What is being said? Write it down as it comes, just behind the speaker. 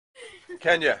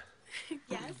Kenya.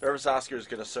 Yes. Nervous Oscar is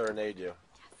going to serenade you.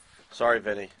 Sorry,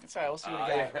 Vinny. It's alright, we'll see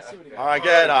what he got. We'll see what he got. All right, go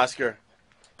ahead, Oscar.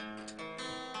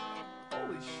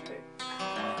 Holy shit.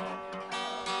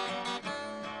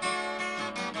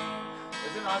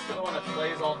 Isn't Oscar the one that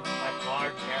plays all like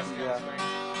large casket strings?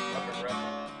 Rubber breath.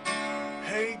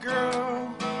 Hey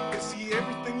girl, I see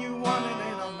everything you wanted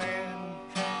in a man.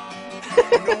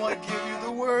 You know I give you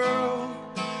the world.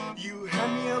 You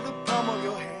hand me out the palm of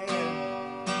your hand.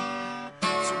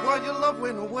 So while your love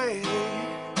went away,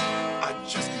 I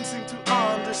just can't seem to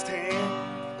understand.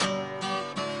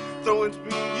 Though it's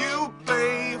been you,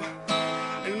 babe,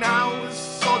 and now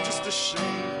it's all just a shame.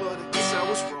 But I guess I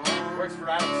was wrong. Works for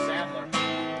Adam Sandler.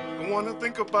 Don't wanna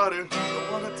think about it,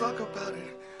 don't wanna talk about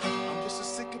it. I'm just so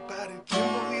sick about it.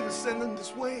 Can't believe it's ending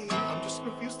this way. I'm just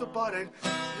confused about it.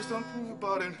 Just don't think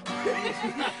about it.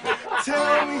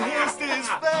 Tell me, is this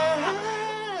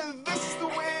fair? This is the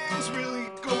way it's really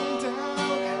going down.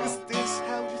 Is this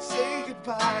how you say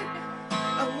goodbye?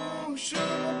 Oh, sure,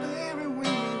 baby,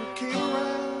 when you came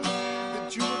around,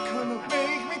 that you were gonna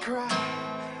make me cry.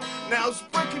 Now it's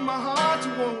breaking my heart to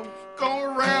won't go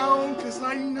around, 'cause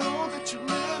I know that you're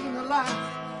living a life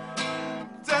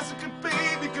that's a good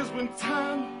baby, 'cause when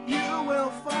time you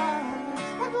will find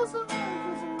what goes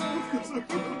around, goes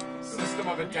around. System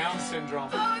of a Down syndrome.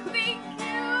 Oh, thank you.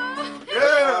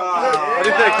 Yeah. What do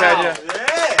you think, Kenya? It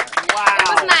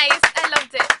was nice. I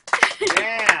loved it.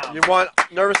 Damn. You want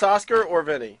Nervous Oscar or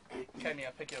Vinny? Kenny,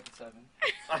 I'll pick you up at 7.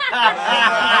 Oh,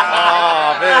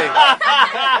 Vinny.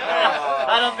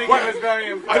 I don't think he was very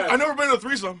impressed. I never been to a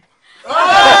threesome.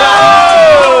 Oh!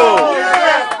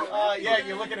 Yeah,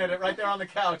 you're looking at it right there on the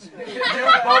couch.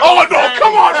 Oh no!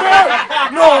 Come on,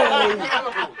 man!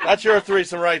 No! That's your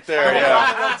threesome right there,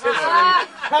 yeah.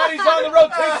 Patty's on the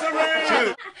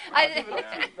rotisserie.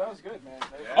 That was good, man.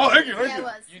 Oh, thank you, thank Yeah, it you.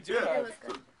 was. You did. It was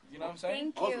good. You know what I'm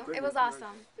saying? Thank you. It was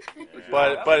awesome.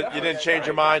 But you didn't change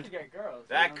your mind?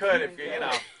 That could if you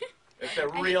know, if they're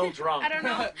real drunk. I don't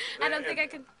know. I don't think I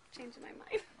could change my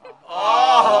mind.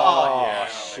 Oh, yeah.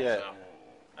 shit.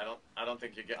 I don't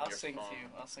think you're getting I'll your sing phone. to you.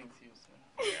 I'll sing to you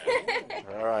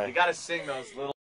soon. All right. You gotta sing those little